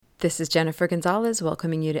This is Jennifer Gonzalez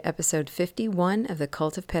welcoming you to episode 51 of the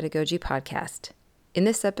Cult of Pedagogy podcast. In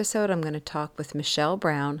this episode, I'm going to talk with Michelle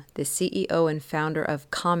Brown, the CEO and founder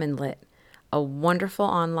of CommonLit, a wonderful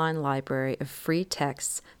online library of free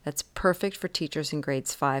texts that's perfect for teachers in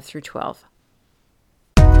grades 5 through 12.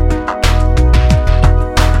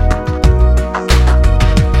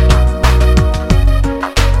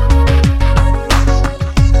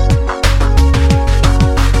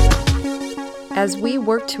 As we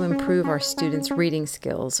work to improve our students' reading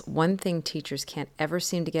skills, one thing teachers can't ever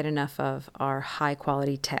seem to get enough of are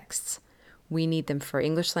high-quality texts. We need them for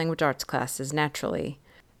English language arts classes, naturally,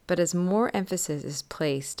 but as more emphasis is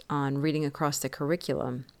placed on reading across the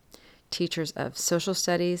curriculum, teachers of social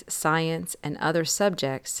studies, science, and other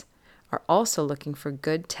subjects are also looking for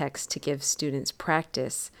good texts to give students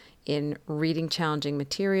practice in reading challenging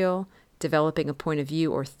material, developing a point of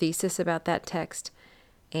view or thesis about that text,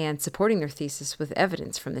 and supporting their thesis with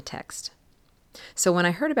evidence from the text. So when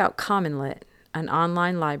I heard about CommonLit, an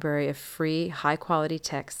online library of free, high-quality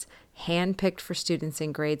texts hand-picked for students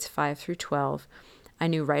in grades 5 through 12, I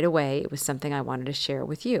knew right away it was something I wanted to share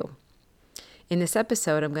with you. In this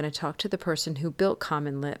episode, I'm going to talk to the person who built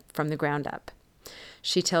CommonLit from the ground up.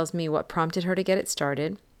 She tells me what prompted her to get it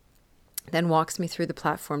started, then walks me through the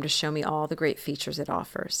platform to show me all the great features it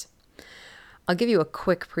offers. I'll give you a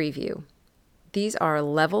quick preview. These are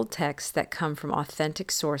leveled texts that come from authentic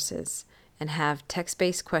sources and have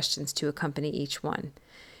text-based questions to accompany each one.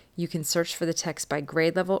 You can search for the text by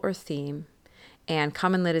grade level or theme, and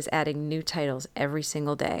CommonLit is adding new titles every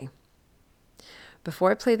single day.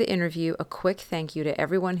 Before I play the interview, a quick thank you to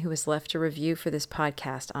everyone who has left a review for this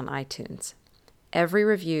podcast on iTunes. Every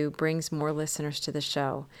review brings more listeners to the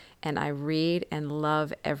show, and I read and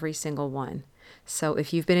love every single one. So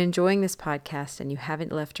if you've been enjoying this podcast and you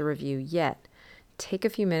haven't left a review yet, take a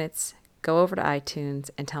few minutes, go over to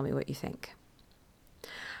iTunes, and tell me what you think.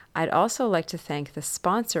 I'd also like to thank the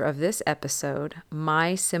sponsor of this episode,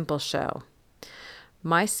 My Simple Show.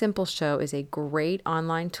 My Simple Show is a great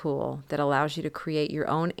online tool that allows you to create your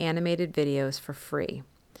own animated videos for free.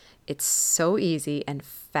 It's so easy and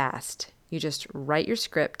fast. You just write your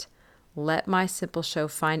script, let My Simple Show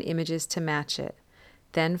find images to match it,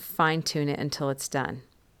 then fine-tune it until it's done.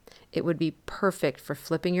 It would be perfect for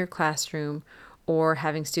flipping your classroom or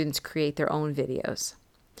having students create their own videos.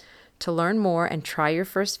 To learn more and try your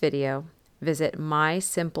first video, visit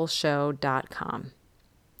mysimpleshow.com.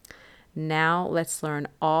 Now let's learn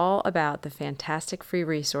all about the fantastic free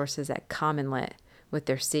resources at CommonLit with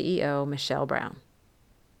their CEO, Michelle Brown.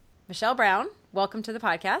 Michelle Brown, welcome to the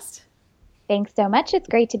podcast. Thanks so much. It's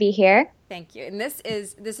great to be here. Thank you. And this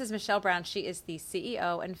is Michelle Brown. She is the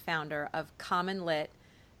CEO and founder of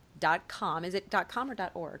CommonLit.com. Is it .com or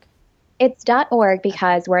 .org? It's .org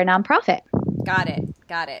because we're a nonprofit. Got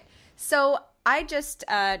it. So I just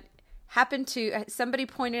somebody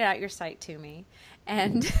pointed out your site to me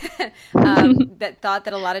and that thought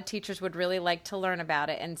that a lot of teachers would really like to learn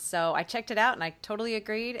about it. And so I checked it out and I totally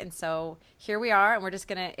agreed. And so here we are, and we're just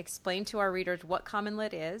going to explain to our readers what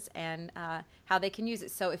CommonLit is and how they can use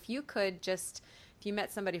it. So if you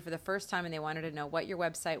met somebody for the first time and they wanted to know what your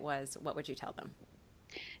website was, what would you tell them?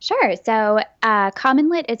 Sure. So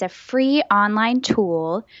CommonLit is a free online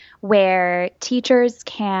tool where teachers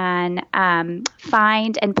can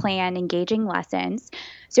find and plan engaging lessons.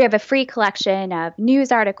 So we have a free collection of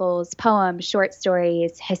news articles, poems, short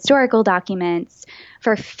stories, historical documents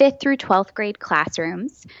for 5th through 12th grade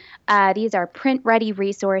classrooms. These are print-ready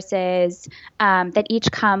resources that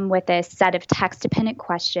each come with a set of text-dependent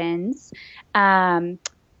questions,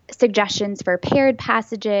 suggestions for paired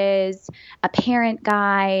passages, a parent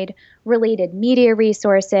guide, related media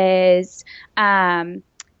resources, and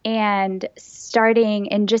starting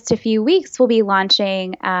in just a few weeks, we'll be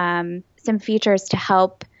launching some features to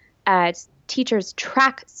help teachers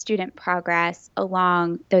track student progress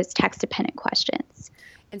along those text-dependent questions.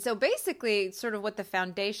 And so basically, sort of what the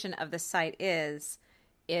foundation of the site is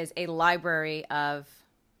a library of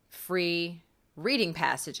free reading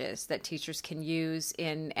passages that teachers can use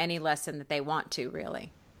in any lesson that they want to,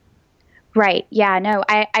 really. Right. Yeah, no,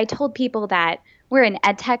 I told people that we're an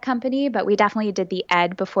ed tech company, but we definitely did the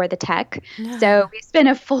ed before the tech. So we spent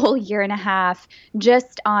a full year and a half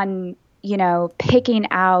just on, picking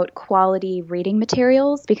out quality reading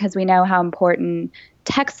materials because we know how important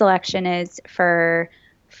text selection is for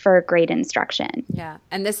grade instruction. Yeah.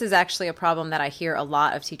 And this is actually a problem that I hear a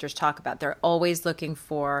lot of teachers talk about. They're always looking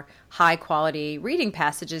for high quality reading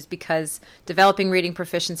passages because developing reading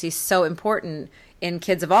proficiency is so important in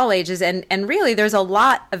kids of all ages. And really there's a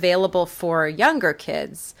lot available for younger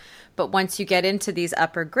kids. but once you get into these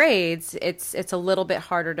upper grades, it's a little bit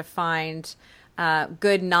harder to find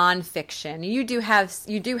good nonfiction. You do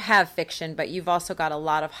have fiction, but you've also got a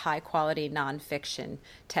lot of high quality nonfiction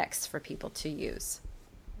texts for people to use.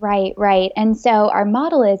 Right, right. And so our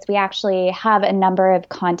model is we actually have a number of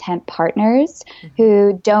content partners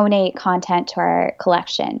who donate content to our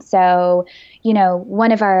collection. So,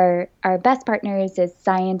 one of our best partners is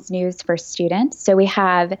Science News for Students. So we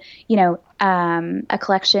have, a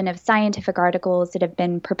collection of scientific articles that have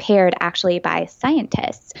been prepared actually by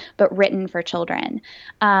scientists, but written for children.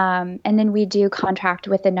 And then we do contract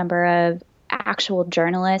with a number of actual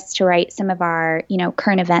journalists to write some of our,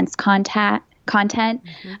 current events content.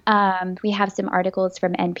 We have some articles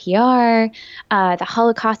from NPR, the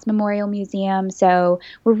Holocaust Memorial Museum. So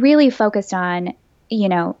we're really focused on,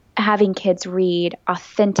 having kids read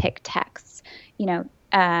authentic texts,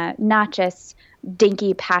 not just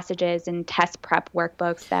dinky passages and test prep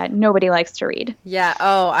workbooks that nobody likes to read. Yeah.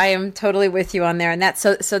 Oh, I am totally with you on there. And that's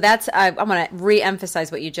so that's I want to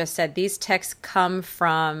re-emphasize what you just said. These texts come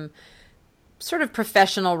from sort of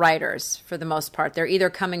professional writers for the most part. They're either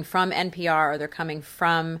coming from NPR or they're coming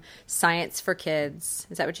from Science for Kids.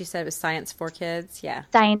 Is that what you said? It was Science for Kids? Yeah.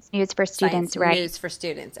 Science News for Students, right? News for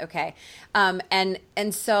Students. Okay.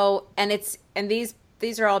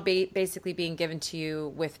 These are all basically being given to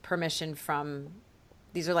you with permission from,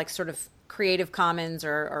 these are like sort of Creative Commons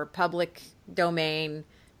or public domain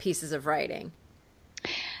pieces of writing.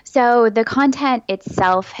 So the content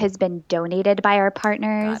itself has been donated by our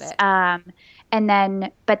partners. Got it.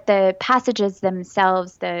 But the passages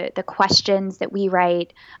themselves, the questions that we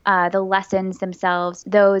write, the lessons themselves,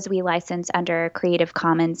 those we license under Creative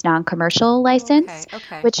Commons non-commercial license,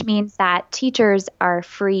 Okay. which means that teachers are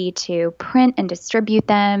free to print and distribute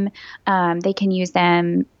them. They can use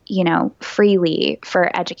them, freely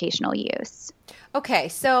for educational use. Okay,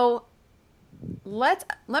 so let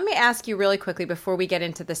me ask you really quickly before we get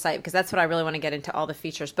into the site, because that's what I really want to get into, all the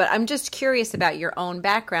features. But I'm just curious about your own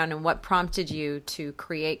background and what prompted you to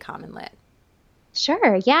create CommonLit.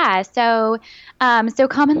 Sure. Yeah. So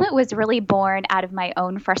CommonLit was really born out of my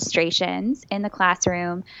own frustrations in the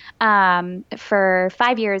classroom. For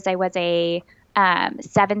 5 years, I was a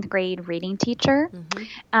seventh grade reading teacher.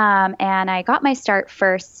 And I got my start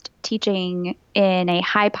first teaching in a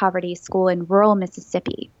high poverty school in rural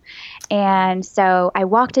Mississippi. And so I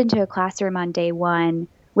walked into a classroom on day one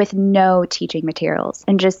with no teaching materials.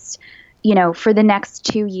 And just, for the next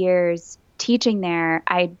 2 years teaching there,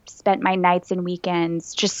 I spent my nights and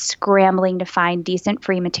weekends just scrambling to find decent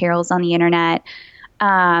free materials on the internet.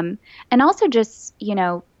 And also just,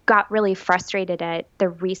 got really frustrated at the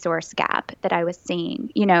resource gap that I was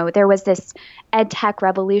seeing. There was this ed tech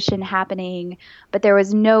revolution happening, but there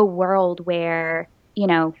was no world where,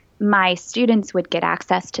 my students would get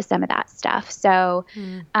access to some of that stuff. So,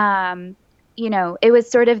 it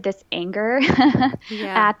was sort of this anger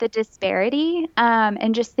at the disparity,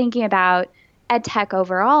 and just thinking about ed tech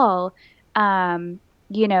overall,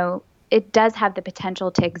 it does have the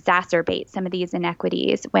potential to exacerbate some of these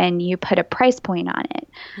inequities when you put a price point on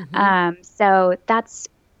it. So that's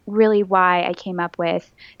really why I came up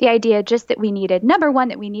with the idea, just that we needed, number one,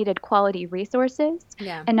 that we needed quality resources.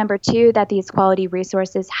 Yeah. And number two, that these quality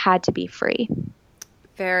resources had to be free.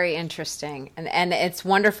 Very interesting. And it's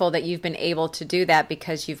wonderful that you've been able to do that,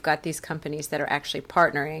 because you've got these companies that are actually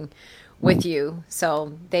partnering with you.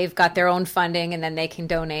 So they've got their own funding, and then they can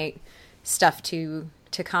donate stuff to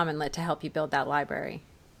CommonLit to help you build that library.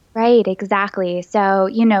 Right, exactly. So,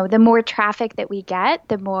 the more traffic that we get,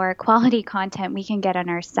 the more quality content we can get on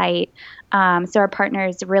our site. So our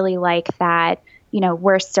partners really like that,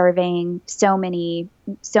 we're serving so many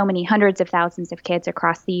hundreds of thousands of kids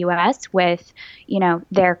across the U.S. with,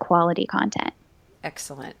 their quality content.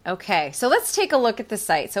 Excellent. Okay, so let's take a look at the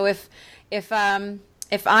site. So if I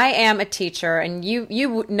am a teacher, and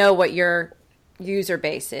you know what your user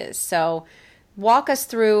base is, so walk us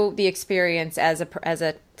through the experience as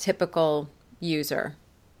a typical user.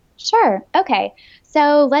 Sure. Okay.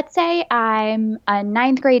 So let's say I'm a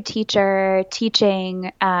ninth grade teacher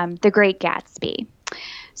teaching The Great Gatsby.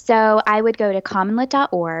 So I would go to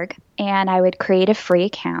commonlit.org and I would create a free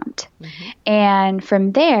account. And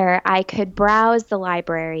from there, I could browse the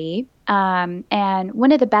library. And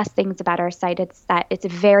one of the best things about our site is that it's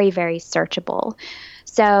very, very searchable.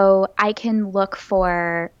 So I can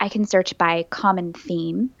search by common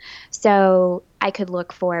theme. So I could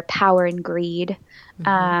look for power and greed.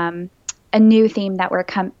 A new theme that we're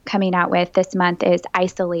coming out with this month is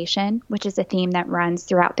isolation, which is a theme that runs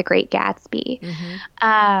throughout The Great Gatsby.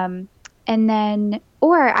 And then,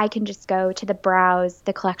 or I can just go to the browse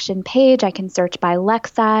the collection page. I can search by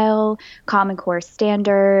Lexile, Common Core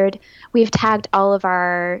Standard. We've tagged all of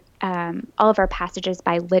our passages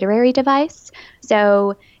by literary device.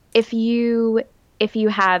 So if you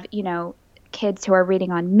have, kids who are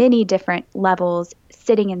reading on many different levels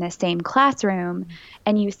sitting in the same classroom,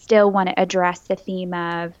 and you still want to address the theme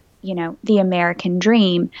of, the American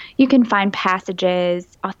dream, you can find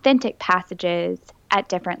passages, authentic passages at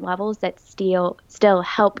different levels that still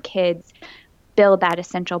help kids build that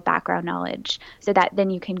essential background knowledge so that then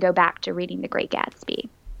you can go back to reading The Great Gatsby.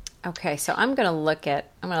 Okay, so I'm going to look at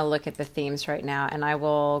the themes right now, and I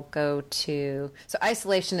will go to, so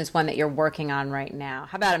isolation is one that you're working on right now.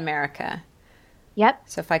 How about America? Yep.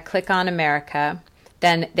 So if I click on America,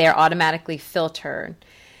 then they're automatically filtered.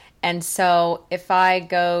 And so if I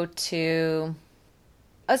go to,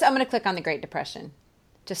 I'm going to click on the Great Depression,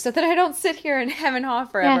 just so that I don't sit here and hem and haw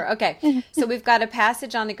forever. Yeah. Okay, so we've got a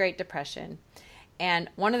passage on the Great Depression.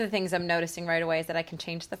 And one of the things I'm noticing right away is that I can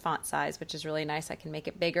change the font size, which is really nice. I can make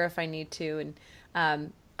it bigger if I need to.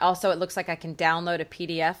 And also, it looks like I can download a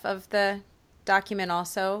PDF of the document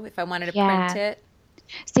also if I wanted to print it.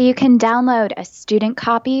 So you can download a student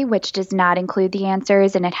copy, which does not include the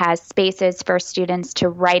answers, and it has spaces for students to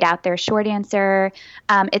write out their short answer.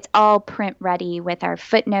 It's all print ready with our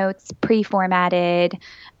footnotes pre-formatted.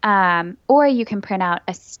 Or you can print out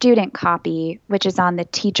a student copy, which is on the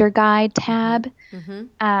teacher guide tab,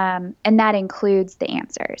 and that includes the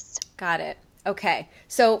answers. Got it. Okay.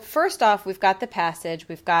 So first off, we've got the passage.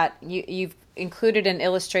 We've got you've included an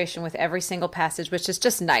illustration with every single passage, which is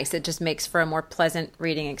just nice. It just makes for a more pleasant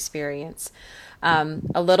reading experience.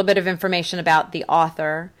 A little bit of information about the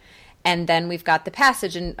author, and then we've got the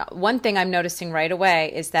passage. And one thing I'm noticing right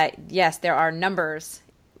away is that, yes, there are numbers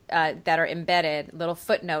that are embedded, little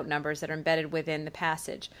footnote numbers that are embedded within the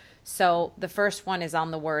passage. So the first one is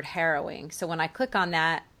on the word harrowing. So when I click on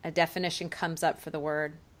that, a definition comes up for the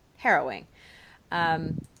word harrowing.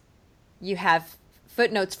 You have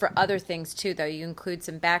footnotes for other things too, though. You include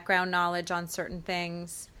some background knowledge on certain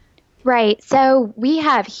things. Right. So we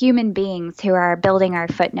have human beings who are building our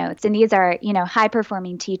footnotes, and these are,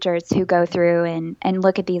 high-performing teachers who go through and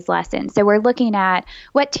look at these lessons. So we're looking at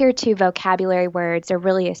what Tier 2 vocabulary words are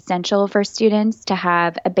really essential for students to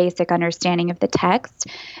have a basic understanding of the text.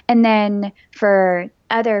 And then for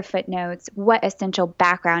other footnotes, what essential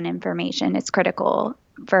background information is critical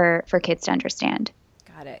for kids to understand.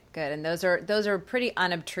 Got it. Good. And those are pretty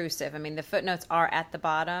unobtrusive. I mean, the footnotes are at the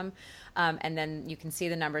bottom, and then you can see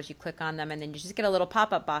the numbers. You click on them, and then you just get a little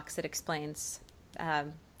pop-up box that explains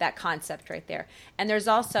that concept right there. And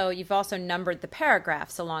you've also numbered the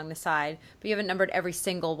paragraphs along the side, but you haven't numbered every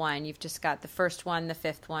single one. You've just got the first one, the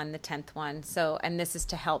fifth one, the 10th one. So, and this is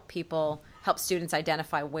to help students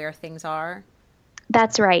identify where things are.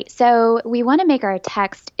 That's right. So we want to make our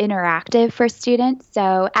text interactive for students.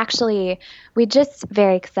 So actually,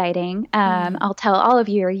 very exciting. I'll tell all of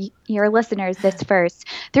your listeners this first.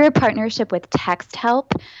 Through a partnership with Text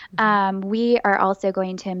Help, we are also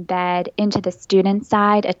going to embed into the student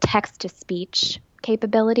side a text-to-speech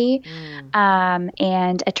capability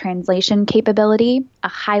and a translation capability, a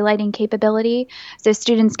highlighting capability, so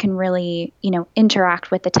students can really,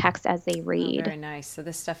 interact with the text as they read. Oh, very nice. So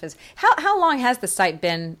this stuff is, how long has the site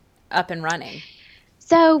been up and running?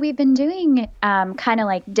 So we've been doing kind of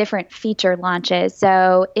like different feature launches.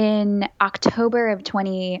 So in October of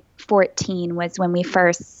 2014 was when we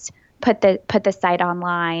first put the site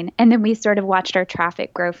online, and then we sort of watched our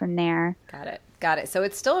traffic grow from there. Got it. So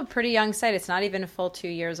it's still a pretty young site. It's not even a full 2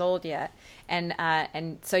 years old yet.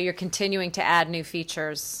 And so you're continuing to add new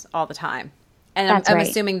features all the time. And I'm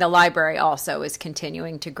assuming the library also is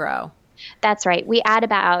continuing to grow. That's right. We add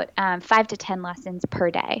about 5 to 10 lessons per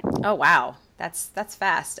day. Oh, wow. That's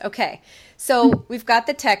fast. Okay. So we've got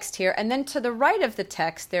the text here. And then to the right of the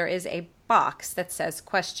text, there is a box that says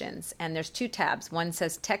questions. And there's 2 tabs. One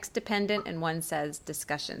says text dependent and one says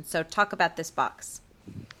discussion. So talk about this box.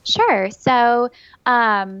 Sure. So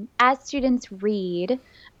as students read,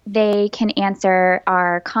 they can answer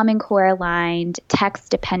our Common Core aligned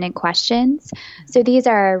text-dependent questions. So these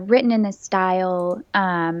are written in the style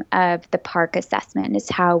of the PARCC assessment is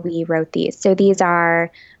how we wrote these. So these are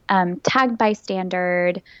tagged by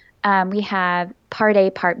standard. We have Part A,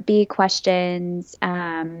 Part B questions.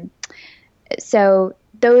 So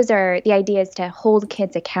those are the ideas to hold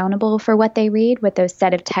kids accountable for what they read with those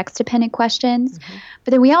set of text-dependent questions.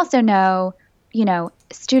 But then we also know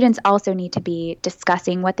students also need to be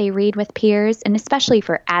discussing what they read with peers, and especially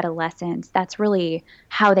for adolescents, that's really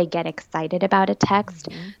how they get excited about a text.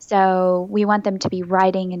 Mm-hmm. So we want them to be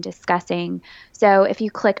writing and discussing. So if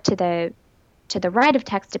you click to the right of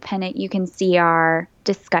text dependent, you can see our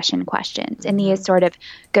discussion questions, and these sort of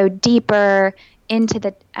go deeper into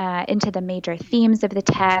the major themes of the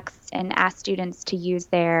text and ask students to use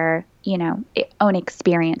their own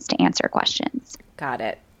experience to answer questions. Got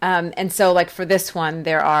it. And so like for this one,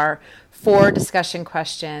 there are 4 discussion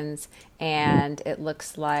questions, and it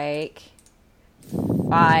looks like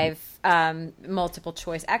 5 multiple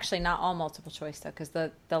choice. Actually, not all multiple choice though, because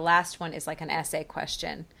the last one is like an essay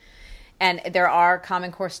question. And there are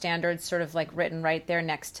Common Core standards sort of like written right there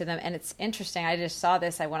next to them. And it's interesting. I just saw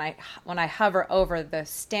this. When I hover over the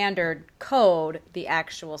standard code, the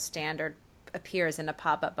actual standard appears in a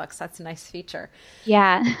pop-up box. That's a nice feature.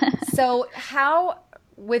 Yeah. So how,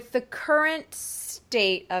 with the current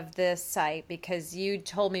state of this site, because you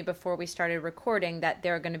told me before we started recording that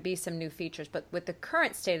there are going to be some new features, but with the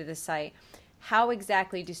current state of the site, how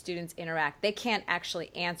exactly do students interact? They can't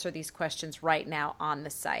actually answer these questions right now on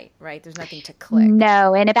the site, right? There's nothing to click.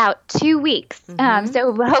 No, in about 2 weeks.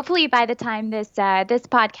 So hopefully by the time this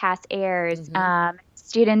podcast airs,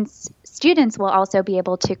 students will also be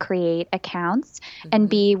able to create accounts and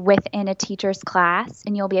be within a teacher's class,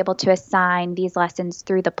 and you'll be able to assign these lessons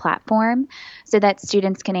through the platform so that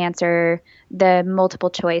students can answer the multiple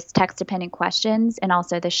choice text dependent questions and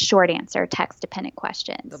also the short answer text dependent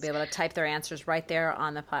questions. They'll be able to type their answers right there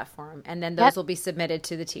on the platform, and then those will be submitted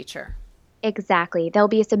to the teacher. Exactly. They'll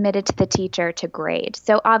be submitted to the teacher to grade.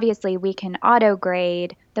 So obviously we can auto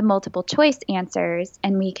grade the multiple choice answers,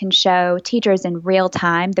 and we can show teachers in real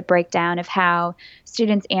time the breakdown of how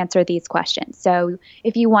students answer these questions. So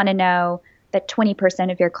if you want to know that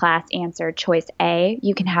 20% of your class answered choice A,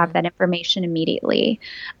 you can have that information immediately.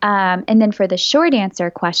 And then for the short answer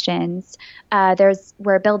questions,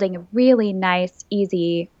 we're building a really nice,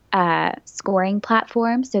 easy scoring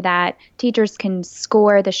platform so that teachers can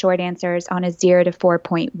score the short answers on a 0 to 4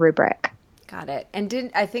 point rubric. Got it.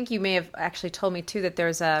 And I think you may have actually told me too that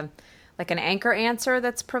there's an anchor answer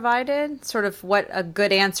that's provided, sort of what a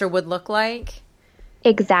good answer would look like.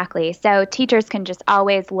 Exactly. So teachers can just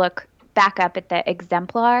always look back up at the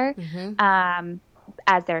exemplar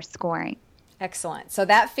as they're scoring. Excellent. So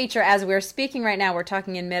that feature, as we're speaking right now, we're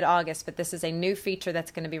talking in mid-August, but this is a new feature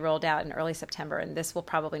that's going to be rolled out in early September, and this will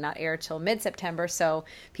probably not air till mid-September, so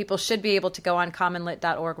people should be able to go on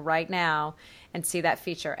commonlit.org right now and see that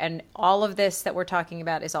feature. And all of this that we're talking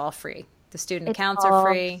about is all free. The student accounts are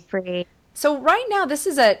free. So right now, this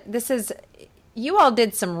is you all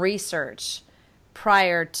did some research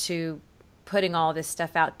prior to putting all this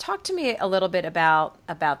stuff out. Talk to me a little bit about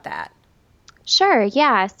that. Sure.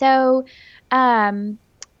 Yeah. So,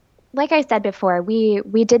 like I said before, we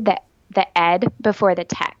did the ed before the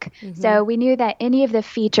tech. So we knew that any of the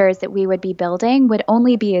features that we would be building would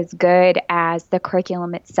only be as good as the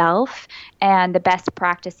curriculum itself and the best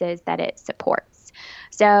practices that it supports.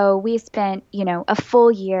 So we spent, a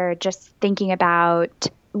full year just thinking about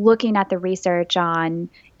looking at the research on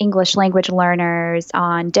English language learners,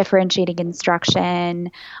 on differentiating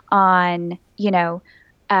instruction, on,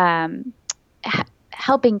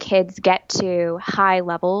 helping kids get to high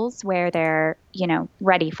levels where they're,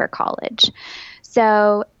 ready for college.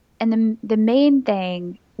 So, and the main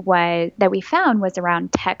thing that we found was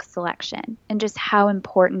around text selection and just how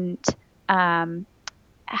important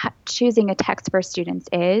choosing a text for students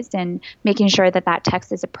is, and making sure that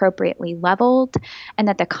text is appropriately leveled and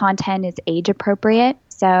that the content is age appropriate.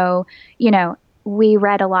 So, we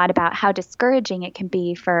read a lot about how discouraging it can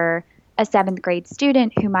be for a 7th grade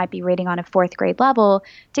student who might be reading on a 4th grade level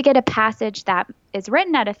to get a passage that is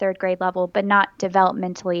written at a 3rd grade level, but not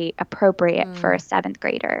developmentally appropriate for a 7th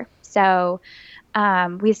grader. So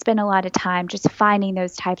we spent a lot of time just finding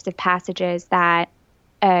those types of passages that,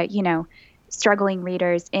 struggling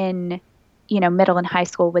readers in, middle and high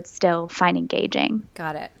school would still find engaging.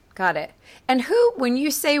 Got it. And when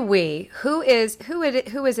you say we, who is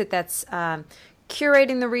it that's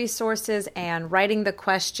curating the resources and writing the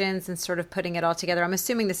questions and sort of putting it all together? I'm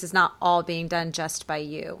assuming this is not all being done just by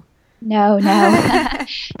you. No.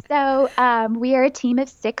 So we are a team of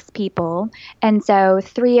 6 people. And so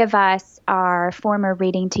 3 of us are former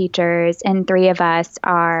reading teachers and 3 of us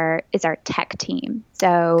is our tech team.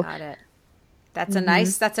 So got it. That's a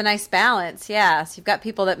nice balance. Yeah. So you've got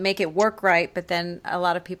people that make it work right, but then a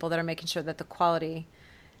lot of people that are making sure that the quality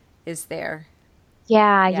is there.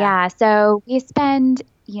 Yeah. So we spend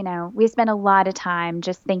a lot of time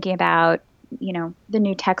just thinking about, the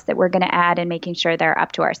new texts that we're going to add and making sure they're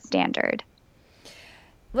up to our standard.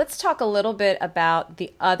 Let's talk a little bit about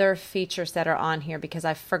the other features that are on here because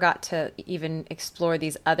I forgot to even explore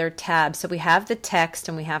these other tabs. So we have the text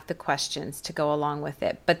and we have the questions to go along with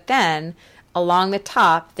it. But then along the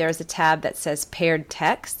top, there's a tab that says paired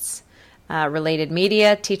texts, related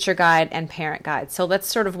media, teacher guide, and parent guide. So let's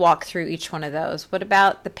sort of walk through each one of those. What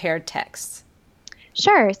about the paired texts?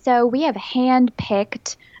 Sure. So we have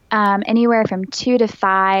hand-picked anywhere from 2 to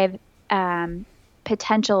 5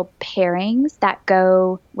 potential pairings that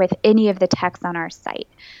go with any of the texts on our site.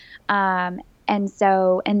 And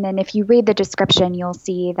then if you read the description, you'll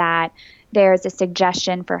see that there's a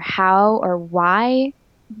suggestion for how or why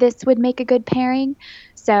this would make a good pairing.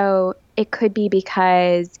 So it could be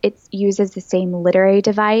because it uses the same literary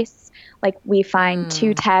device. Like we find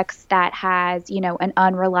two texts that has, an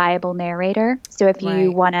unreliable narrator. So if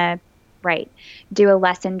you want to do a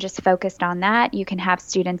lesson just focused on that, you can have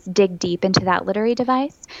students dig deep into that literary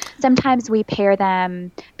device. Sometimes we pair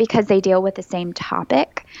them because they deal with the same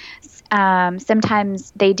topic.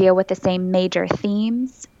 Sometimes they deal with the same major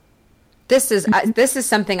themes. This is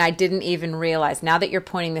something I didn't even realize now that you're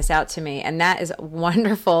pointing this out to me, and that is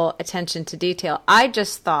wonderful attention to detail. I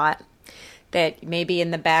just thought that maybe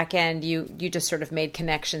in the back end you just sort of made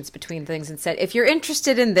connections between things and said, if you're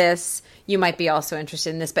interested in this, you might be also interested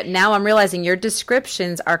in this. But now I'm realizing your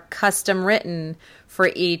descriptions are custom written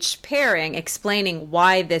for each pairing, explaining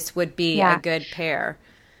why this would be a good pair.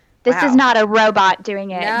 This is not a robot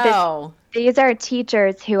doing it. No. These are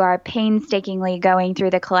teachers who are painstakingly going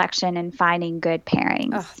through the collection and finding good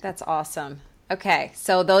pairings. Oh, that's awesome. Okay,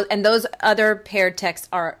 so those other paired texts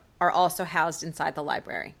are also housed inside the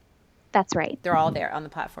library. That's right. They're all there on the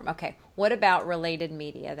platform. Okay. What about related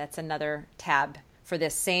media? That's another tab for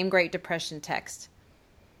this same Great Depression text.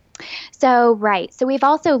 So we've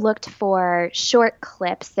also looked for short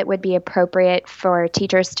clips that would be appropriate for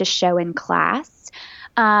teachers to show in class.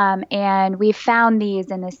 And we found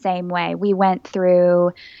these in the same way. We went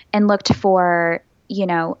through and looked for,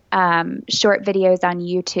 short videos on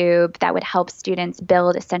YouTube that would help students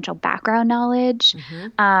build essential background knowledge.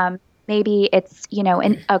 Mm-hmm. Maybe it's,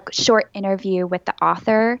 a short interview with the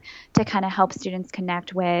author to kind of help students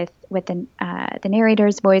connect with the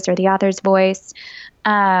narrator's voice or the author's voice.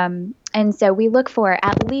 And so we look for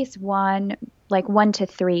at least 1 to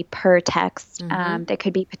 3 per text that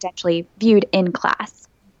could be potentially viewed in class.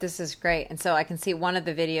 This is great. And so I can see one of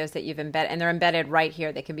the videos that you've embedded, and they're embedded right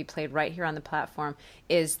here. They can be played right here on the platform,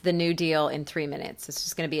 is the New Deal in 3 minutes. It's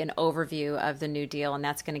just going to be an overview of the New Deal, and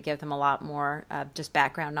that's going to give them a lot more just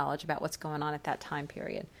background knowledge about what's going on at that time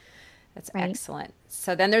period. That's excellent.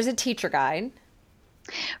 So then there's a teacher guide.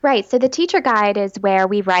 Right. So the teacher guide is where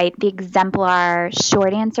we write the exemplar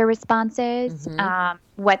short answer responses,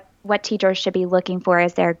 what teachers should be looking for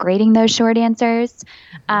as they're grading those short answers.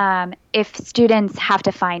 Mm-hmm. If students have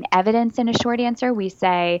to find evidence in a short answer, we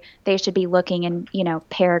say they should be looking in,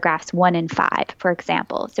 paragraphs 1 and 5, for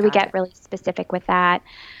example. So we get really specific with that.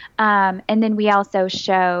 And then we also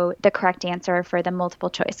show the correct answer for the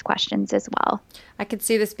multiple choice questions as well. I could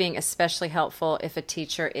see this being especially helpful if a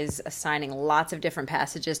teacher is assigning lots of different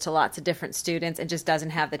passages to lots of different students and just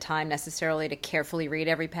doesn't have the time necessarily to carefully read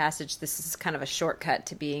every passage. This is kind of a shortcut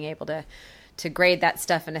to being able to grade that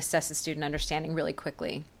stuff and assess the student understanding really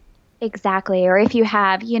quickly. Exactly. Or if you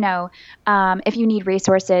have, if you need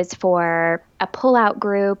resources for a pullout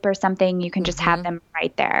group or something, you can just have them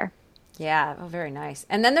right there. Yeah, very nice.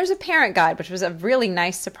 And then there's a parent guide, which was a really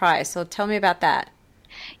nice surprise. So tell me about that.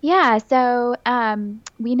 Yeah, so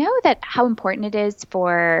we know that how important it is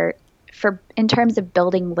for in terms of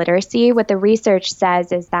building literacy. What the research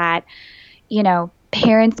says is that,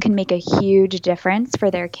 parents can make a huge difference for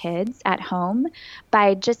their kids at home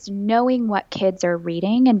by just knowing what kids are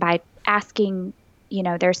reading and by asking,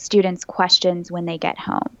 their students questions when they get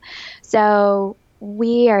home. So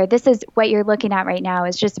this is what you're looking at right now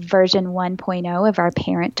is just version 1.0 of our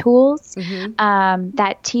parent tools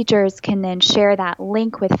that teachers can then share that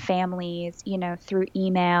link with families, through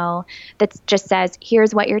email that just says,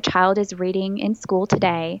 here's what your child is reading in school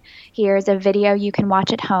today. Here's a video you can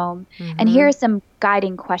watch at home. And here are some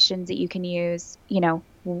guiding questions that you can use.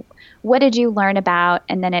 What did you learn about?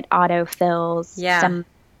 And then it auto-fills some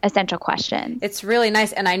essential questions. It's really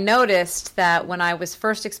nice. And I noticed that when I was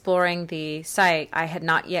first exploring the site, I had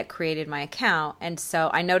not yet created my account. And so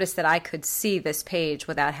I noticed that I could see this page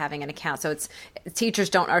without having an account. So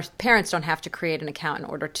our parents don't have to create an account in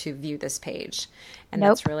order to view this page. And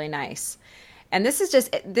that's really nice. And this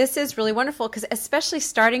is really wonderful because especially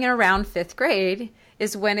starting in around 5th grade,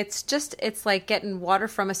 is when it's like getting water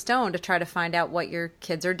from a stone to try to find out what your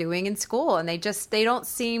kids are doing in school. And they don't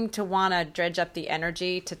seem to want to dredge up the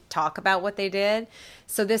energy to talk about what they did.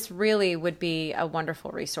 So this really would be a wonderful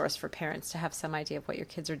resource for parents to have some idea of what your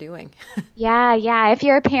kids are doing. Yeah, yeah. If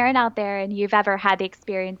you're a parent out there and you've ever had the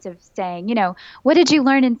experience of saying, what did you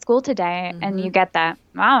learn in school today? And you get that,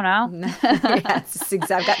 I don't know. Yes,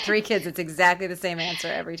 I've got 3 kids. It's exactly the same answer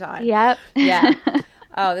every time. Yep. Yeah.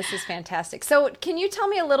 Oh, this is fantastic. So can you tell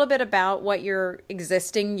me a little bit about what your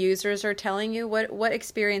existing users are telling you? What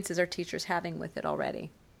experiences are teachers having with it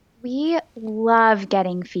already? We love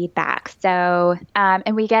getting feedback. So,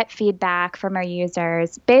 and we get feedback from our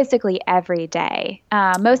users basically every day.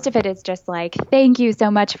 Most of it is just like, thank you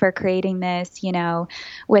so much for creating this,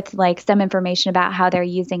 with like some information about how they're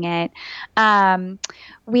using it.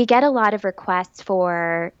 We get a lot of requests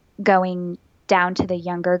for going down to the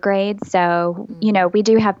younger grades. So, we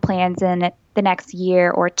do have plans in the next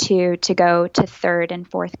year or two to go to 3rd and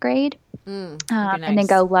 4th grade. Nice. And then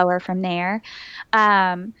go lower from there.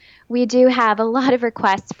 We do have a lot of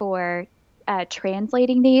requests for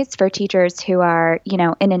translating these for teachers who are, in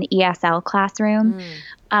an ESL classroom.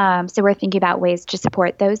 So we're thinking about ways to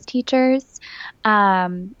support those teachers.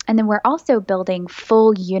 And then we're also building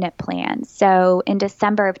full unit plans. So in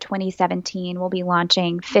December of 2017, we'll be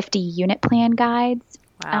launching 50 unit plan guides.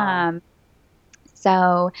 Wow.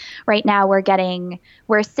 So right now we're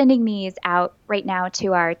sending these out right now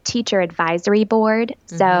to our teacher advisory board.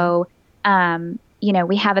 So,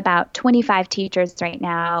 we have about 25 teachers right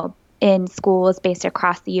now in schools based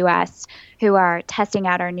across the U.S. who are testing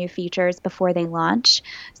out our new features before they launch.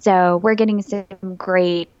 So we're getting some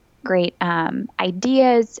great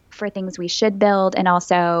ideas for things we should build and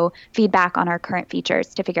also feedback on our current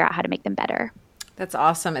features to figure out how to make them better. That's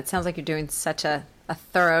awesome. It sounds like you're doing such a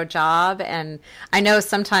thorough job. And I know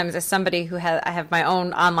sometimes as somebody I have my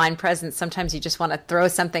own online presence, sometimes you just want to throw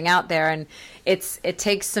something out there, and it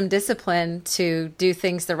takes some discipline to do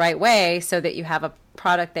things the right way so that you have a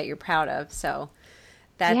product that you're proud of. So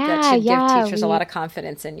that should give teachers a lot of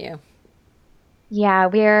confidence in you. Yeah,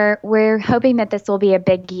 we're hoping that this will be a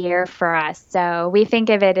big year for us. So we think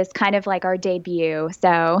of it as kind of like our debut.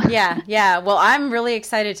 So yeah. Well, I'm really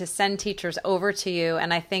excited to send teachers over to you,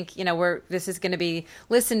 and I think this is going to be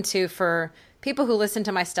listened to for people who listen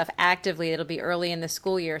to my stuff actively. It'll be early in the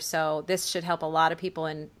school year, so this should help a lot of people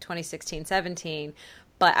in 2016-17.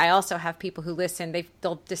 But I also have people who listen.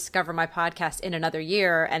 They'll discover my podcast in another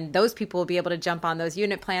year, and those people will be able to jump on those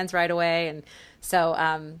unit plans right away. And so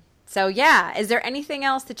yeah, is there anything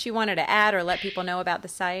else that you wanted to add or let people know about the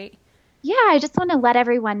site? Yeah, I just want to let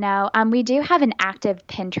everyone know we do have an active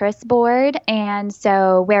Pinterest board, and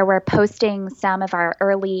so where we're posting some of our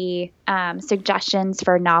early suggestions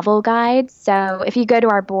for novel guides. So if you go to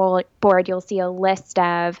our board, you'll see a list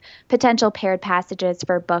of potential paired passages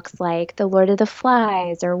for books like The Lord of the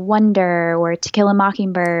Flies or Wonder or To Kill a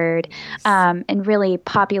Mockingbird, and really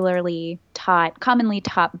commonly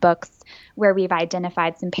taught books where we've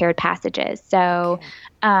identified some paired passages. So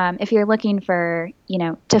if you're looking for,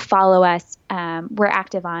 to follow us, we're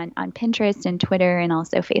active on Pinterest and Twitter and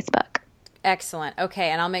also Facebook. Excellent. Okay.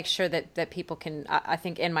 And I'll make sure that people can, I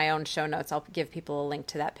think in my own show notes, I'll give people a link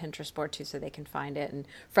to that Pinterest board too so they can find it. And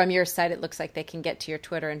from your site, it looks like they can get to your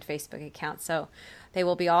Twitter and Facebook account. So they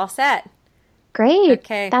will be all set. Great.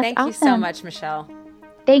 Okay. That's Thank awesome. you so much, Michelle.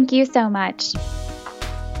 Thank you so much.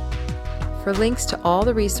 For links to all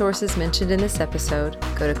the resources mentioned in this episode,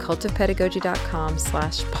 go to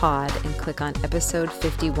cultofpedagogy.com/pod and click on episode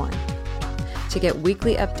 51. To get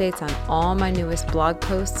weekly updates on all my newest blog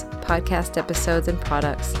posts, podcast episodes, and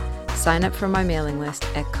products, sign up for my mailing list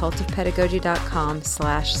at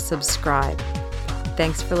cultofpedagogy.com/subscribe.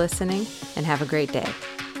 Thanks for listening and have a great day.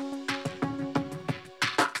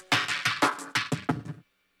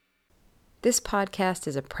 This podcast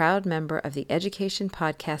is a proud member of the Education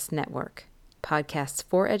Podcast Network. Podcasts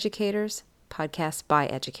for educators, podcasts by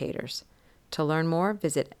educators. To learn more,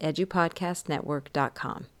 visit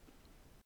edupodcastnetwork.com.